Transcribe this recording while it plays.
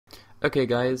Okay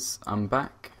guys, I'm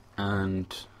back,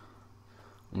 and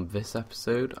on this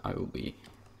episode I will be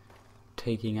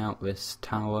taking out this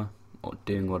tower, or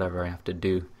doing whatever I have to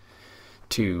do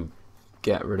to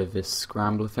get rid of this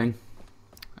scrambler thing.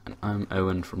 And I'm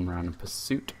Owen from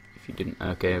RandomPursuit, if you didn't.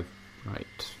 Okay,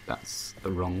 right, that's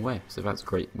the wrong way, so that's a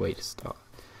great way to start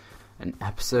an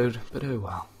episode, but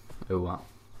oh well.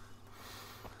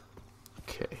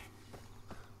 Okay.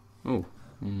 Oh,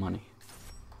 money.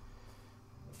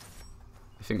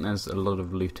 I think there's a lot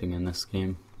of looting in this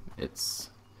game. It's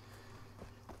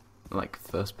like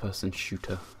first-person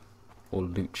shooter or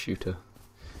loot shooter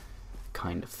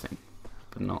kind of thing,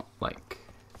 but not like,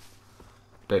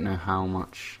 don't know how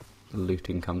much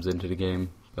looting comes into the game,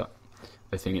 but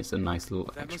I think it's a nice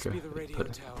little extra. That must be the radio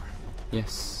tower.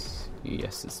 Yes,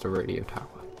 it's the radio tower.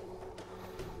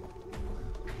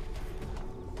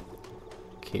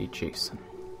 Okay, Jason.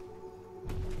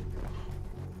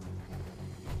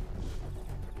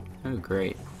 Oh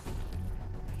great,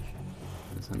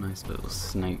 there's a nice little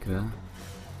snake there,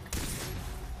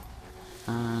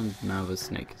 and now the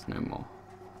snake is no more.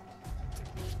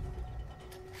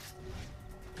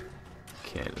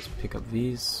 Okay, let's pick up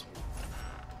these.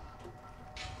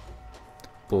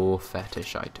 Boar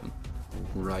fetish item,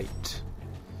 right,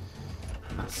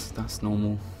 that's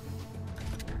normal.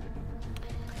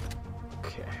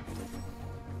 Okay,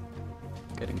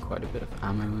 getting quite a bit of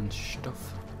ammo and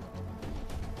stuff.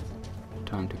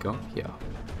 Time to go up here.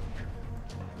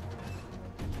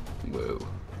 Whoa.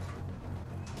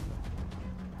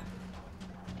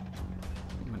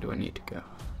 Where do I need to go?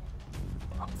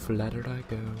 Up the ladder I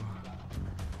go.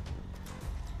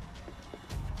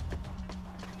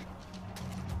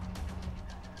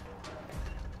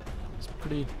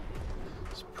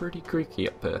 It's pretty creaky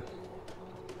up here.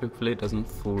 Hopefully it doesn't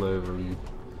fall over and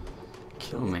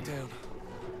kill me.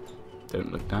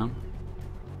 Don't look down.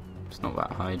 It's not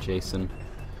that high, Jason.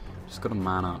 Just gotta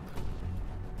man up.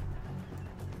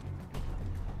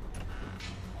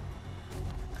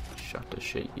 Shutter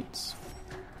shades.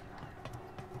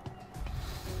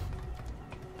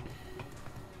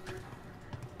 I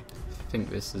think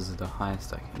this is the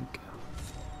highest I can go.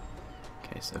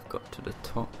 Okay, so I've got to the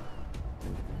top.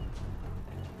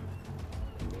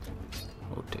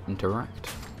 Or to interact.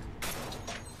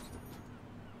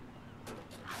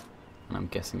 And I'm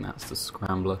guessing that's the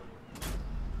scrambler.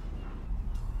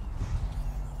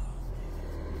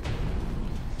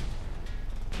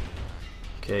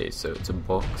 Okay, so it's a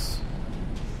box,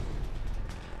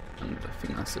 and I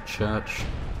think that's a church,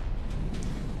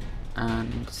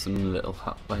 and some little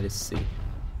hut by the sea,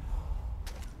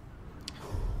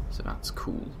 so that's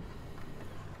cool.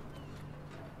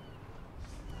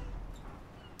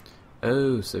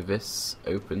 Oh, so this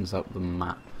opens up the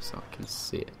map so I can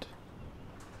see it.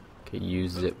 Okay,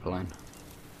 use zipline.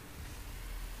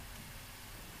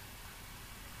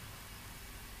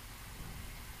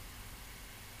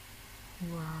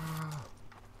 Wow.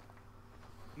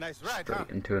 Nice ride,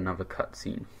 Straight into another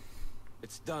cutscene.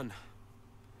 It's done.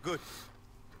 Good.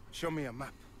 Show me a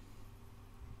map.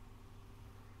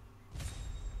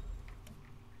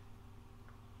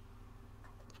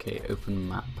 Okay, open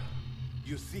map.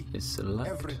 You see, Is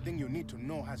select. everything you need to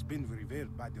know has been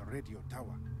revealed by the radio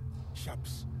tower.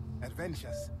 Shops,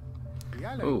 adventures. The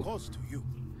island calls to you.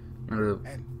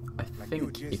 And I like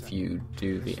think you, if Jason, you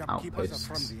do the shopkeepers are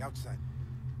outposts, from the outside.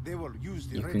 They will use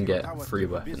the you radio can get tower free to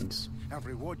do weapons. business and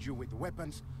reward you with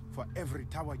weapons for every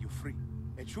tower you free.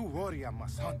 A true warrior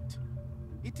must hunt.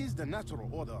 It is the natural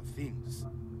order of things.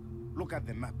 Look at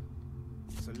the map.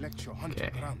 Select your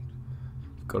hunting ground.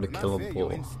 Gotta kill a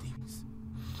boar. Instincts.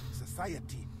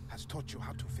 Society has taught you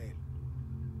how to fail,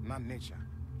 not nature.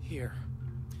 Here.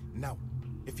 Now,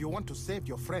 if you want to save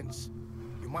your friends,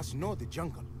 you must know the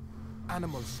jungle.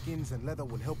 Animal skins and leather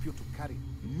will help you to carry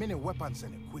many weapons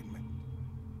and equipment.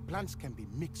 Plants can be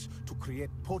mixed to create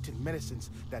potent medicines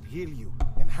that heal you,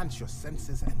 enhance your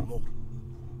senses, and more.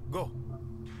 Go.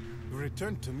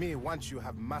 Return to me once you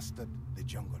have mastered the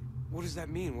jungle. What does that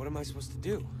mean? What am I supposed to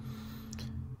do?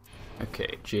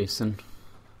 Okay, Jason.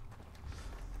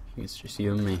 I think it's just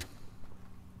you and me.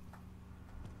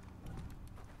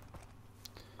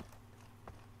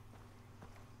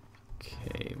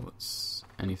 Okay, what's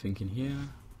anything in here?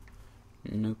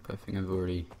 Nope, I think I've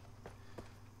already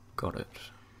got it.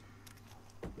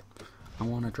 I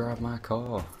want to drive my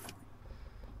car.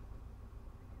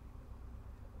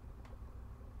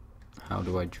 How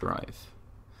do I drive?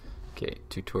 Okay,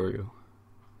 tutorial.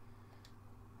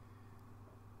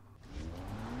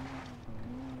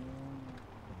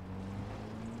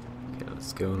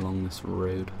 Let's go along this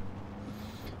road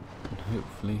and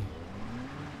hopefully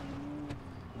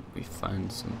we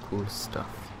find some cool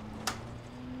stuff.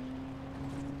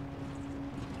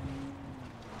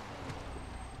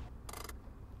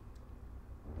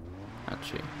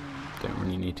 Actually, don't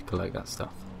really need to collect that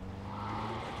stuff.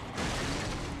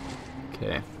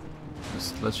 Okay,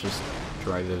 let's just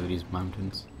drive over these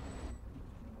mountains.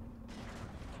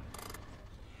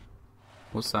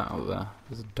 What's that out there?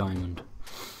 There's a diamond.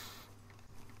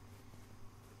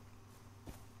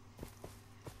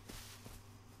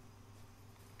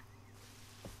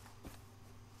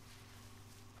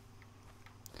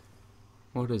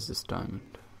 What is this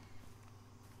diamond?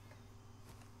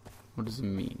 What does it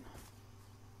mean?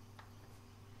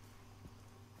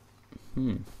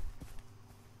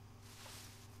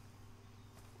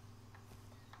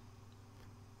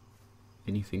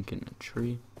 Anything in a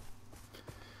tree?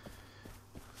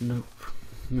 Nope.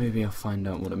 Maybe I'll find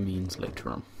out what it means later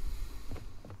on.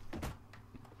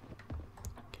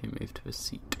 Okay, move to the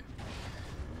seat.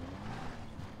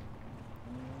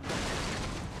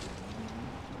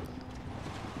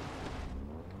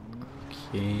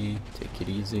 Okay, take it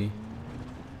easy.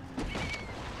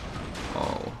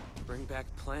 Oh. Bring back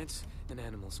plants and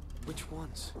animals. Which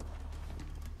ones?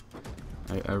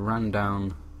 I ran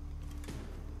down.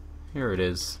 Here it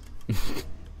is.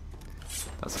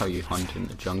 That's how you hunt in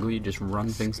the jungle, you just run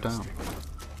things down.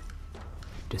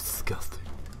 Disgusting.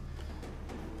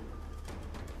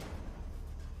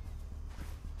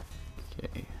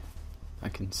 Okay, I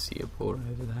can see a boar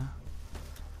over there.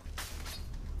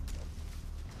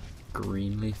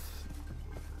 Green leaf.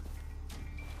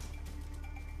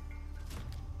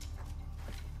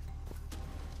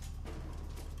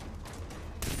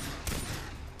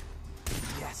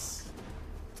 Yes.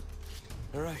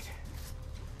 All right.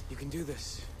 You can do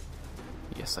this.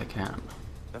 Yes, I can.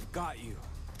 I've got you.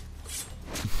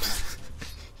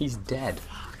 He's dead.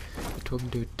 We're talking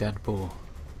to a dead boar.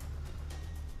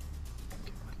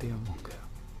 Okay, where'd the other one go?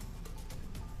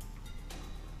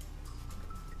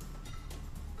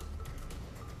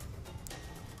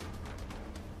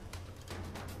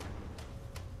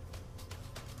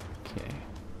 Okay.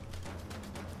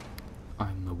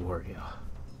 I'm the warrior,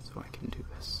 so I can do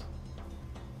this.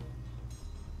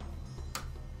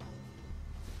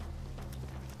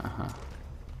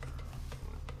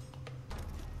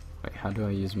 Wait, how do I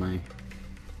use my...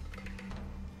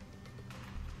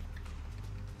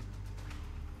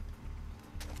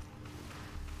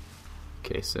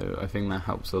 Okay, so I think that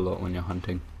helps a lot when you're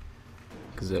hunting,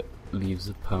 because it leaves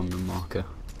a permanent marker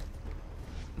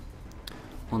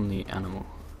on the animal.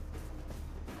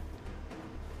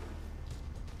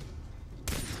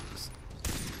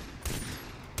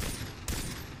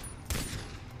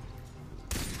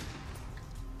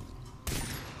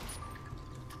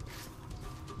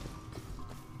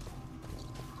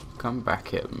 Come back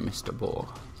here, Mr. Boar.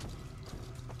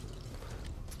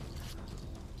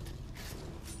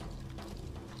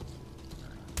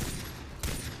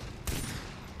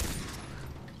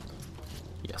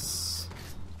 Yes.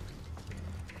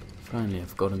 Finally,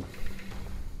 I've got him.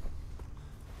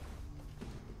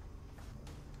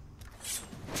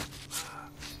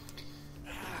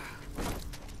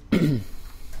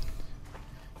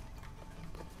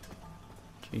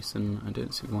 Jason, I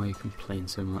don't see why you complain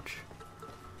so much.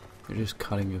 You're just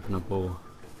cutting open a boar.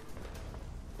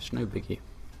 It's no biggie.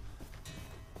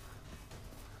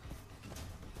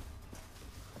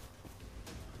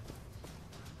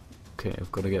 Okay,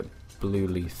 I've got to get blue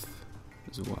leaf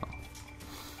as well.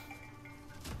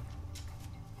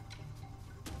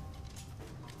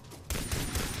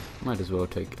 Might as well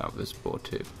take out this boar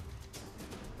too.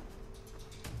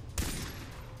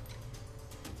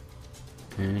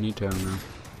 Any turn now.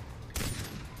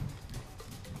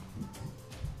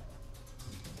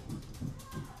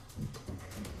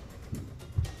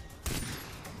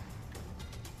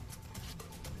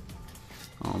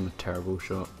 Oh, I'm a terrible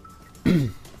shot.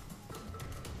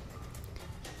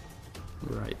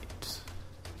 Right.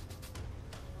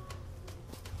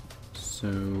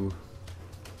 So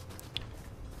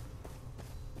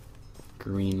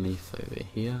green leaf over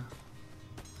here.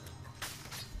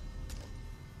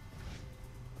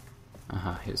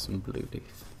 Aha, here's some blue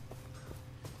leaf.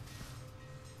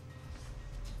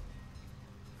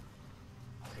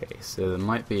 Okay, so there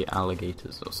might be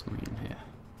alligators or something in here.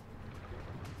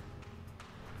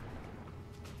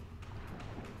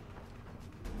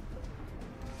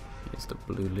 Here's the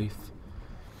blue leaf.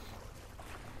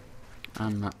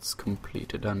 And that's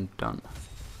completed and done.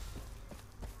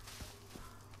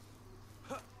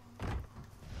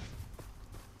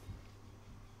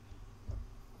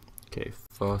 Okay,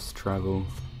 fast travel.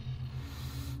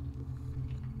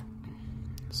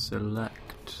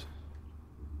 Select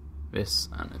this,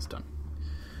 and it's done.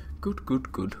 Good,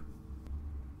 good, good.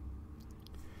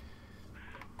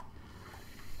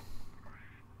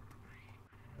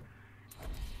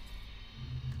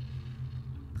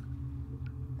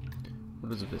 What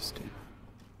does this do?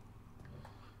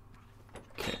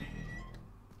 Okay.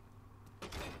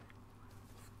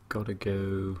 Gotta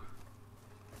go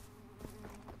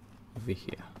over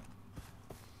here.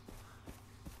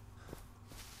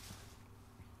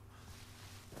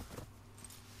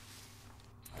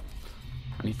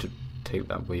 I need to take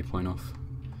that waypoint off.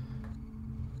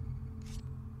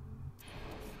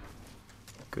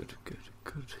 Good, good,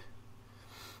 good.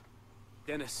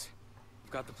 Dennis,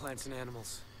 you've got the plants and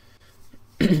animals.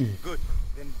 Good.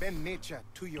 Then bend nature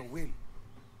to your will.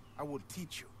 I will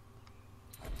teach you.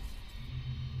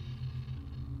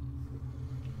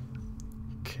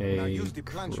 Okay, Now use the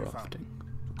plants you found crafting.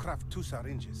 to craft 2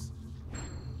 syringes.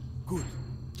 Good,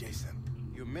 Jason.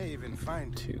 You may even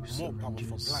find 2 more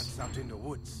powerful syringes. plants out in the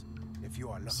woods, if you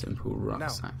are lucky. Simple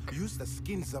rucksack. Now, use the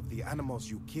skins of the animals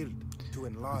you killed to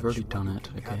enlarge I've already what done you it,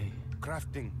 can okay. carry.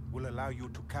 Crafting will allow you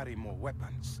to carry more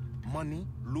weapons, money,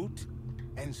 loot,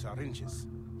 and syringes.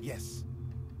 Yes.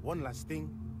 One last thing,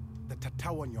 the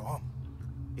tattoo on your arm.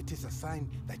 It is a sign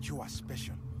that you are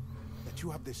special, that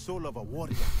you have the soul of a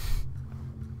warrior.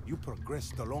 You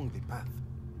progressed along the path.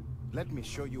 Let me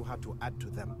show you how to add to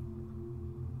them.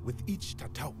 With each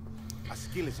tattoo, a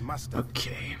skill is mastered.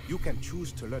 Okay. You can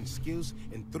choose to learn skills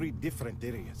in 3 different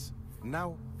areas.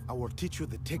 Now, I will teach you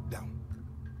the takedown.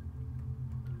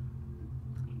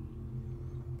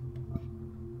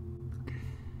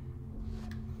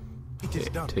 It is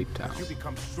Okay, done. takedown. As you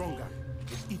become stronger,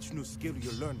 with each new skill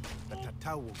you learn, the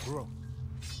tattoo will grow.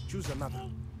 Choose another.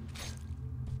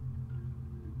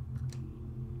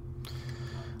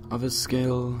 Other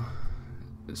skill,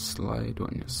 slide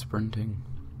when you're sprinting.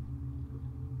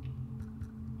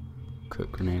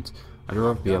 Cook grenades. I'd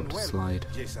rather be able to Well, slide.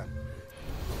 Jason.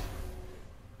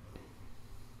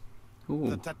 The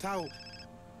Ooh, tattoo.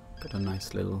 got a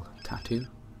nice little tattoo.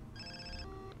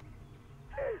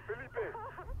 Hey, Felipe.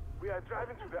 We are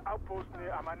driving to the outpost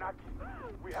near Amanaki.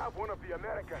 We have one of the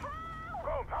Americans.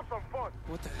 Come, have some fun.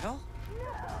 What the hell?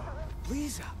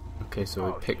 Lisa! Okay, so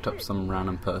we picked up some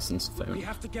random person's We phone.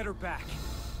 have to get her back.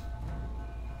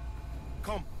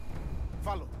 Come,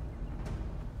 follow.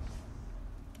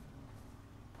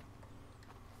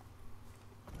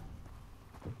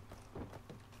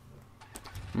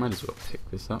 Might as well pick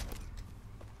this up.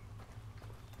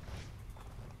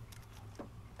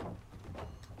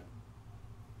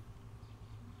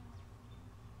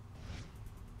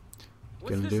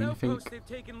 What's Gonna this do anything? outpost they've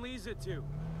taken Lisa to?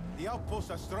 The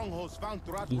outposts are strongholds found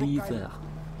throughout Rook Leave Island. her.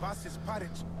 Vas's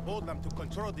pirates hold them to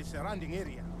control the surrounding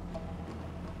area.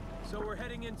 So we're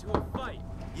heading into a fight.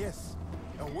 Yes,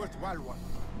 a worthwhile one.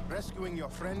 Rescuing your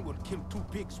friend will kill 2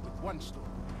 pigs with 1 stone.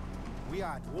 We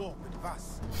are at war with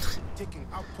Vas. Taking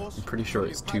outposts. I'm pretty sure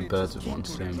from it's the 2 pirates birds is with key 1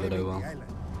 to stone, but oh reclaiming well. the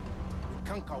island. We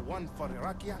conquer one for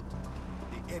Iraqiat,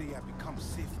 the area becomes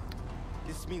safer.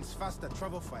 This means faster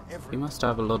travel for He everyone. must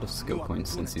have a lot of New skill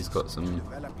points since he's got some opportunities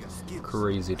to develop your skills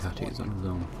crazy as a tattoos on warrior. his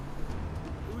arm.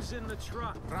 Who's in the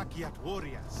truck? Rakyat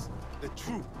warriors, the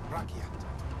true Rakyat,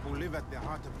 who live at the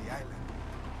heart of the island.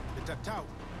 The tattoo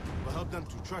will help them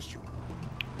to trust you.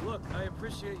 Look, I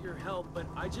appreciate your help, but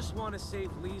I just want to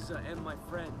save Lisa and my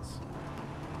friends.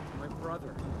 My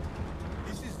brother.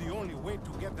 This is the only way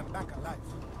to get them back alive.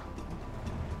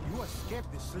 You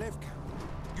escaped the slave camp.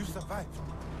 You survived.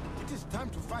 It is time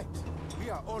to fight.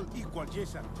 We are all equal,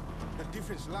 Jason. The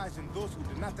difference lies in those who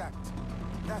do not act.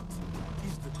 That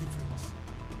is the difference.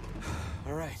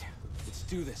 All right, let's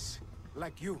do this.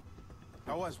 Like you,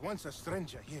 I was once a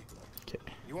stranger here. Okay,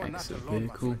 You are not exit alone, my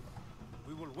vehicle. friend.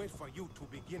 We will wait for you to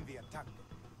begin the attack.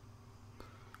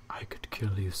 I could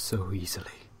kill you so easily.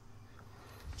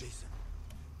 Jason,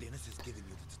 Dennis has given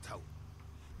you the tattoo.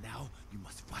 Now you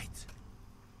must fight.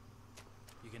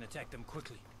 You can attack them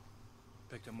quickly.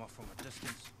 Pick them off from a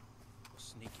distance. Or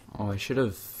sneak in. Oh, I should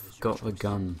have got the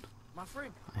gun My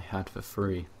friend. I had for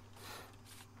free.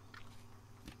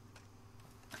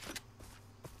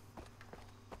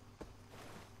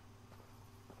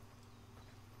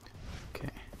 Okay,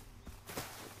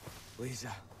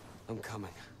 Lisa, I'm coming.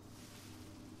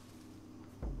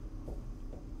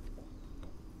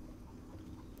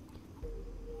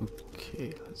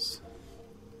 okay, let's...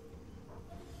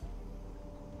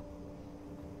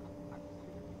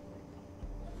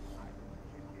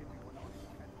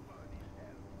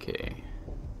 Okay,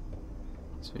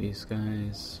 so these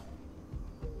guys,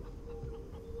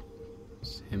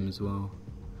 it's him as well.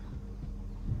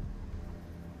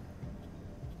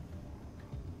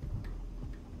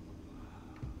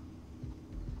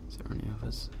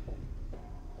 says.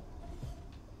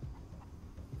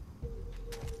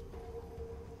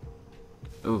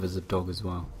 Oh, there's a dog as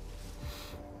well.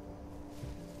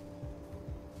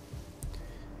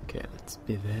 Okay, let's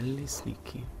be very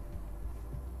sneaky.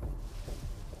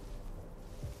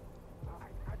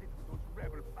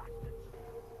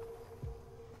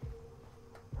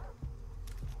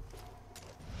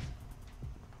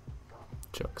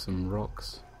 Chuck some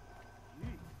rocks.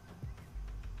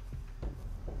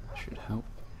 Should help.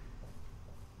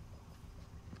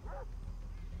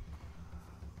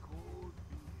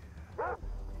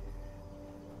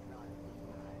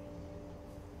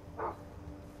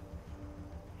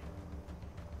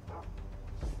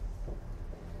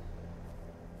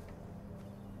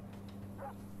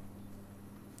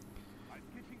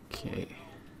 Okay.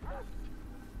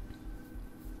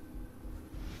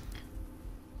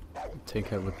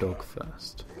 Take out the dog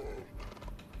first.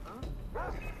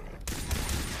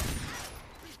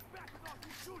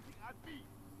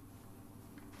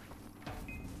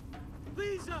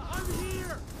 Lisa, I'm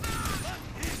here!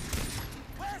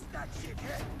 Where's that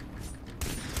shithead?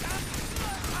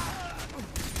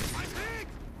 My pig!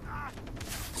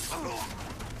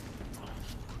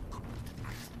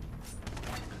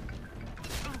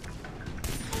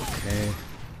 Okay.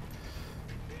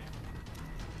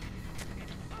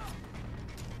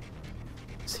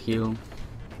 Let's heal.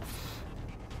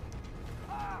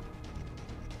 I'm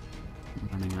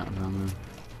running out of ammo.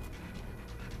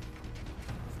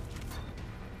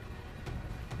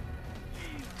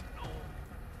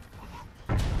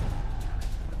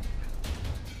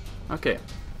 Okay.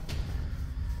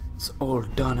 It's all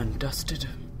done and dusted.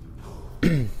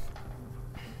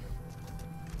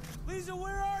 Lisa,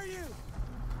 where are you?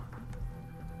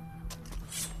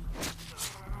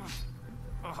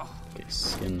 Okay,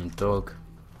 skin the dog.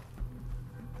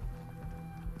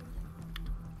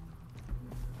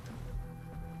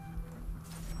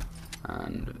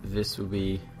 And this will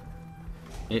be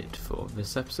it for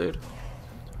this episode.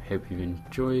 I hope you've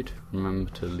enjoyed. Remember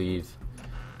to leave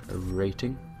a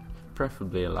rating,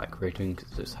 preferably a like rating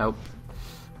because this helps,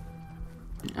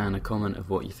 and a comment of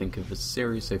what you think of the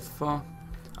series so far.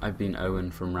 I've been Owen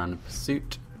from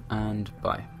RandomPursuit, and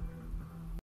bye.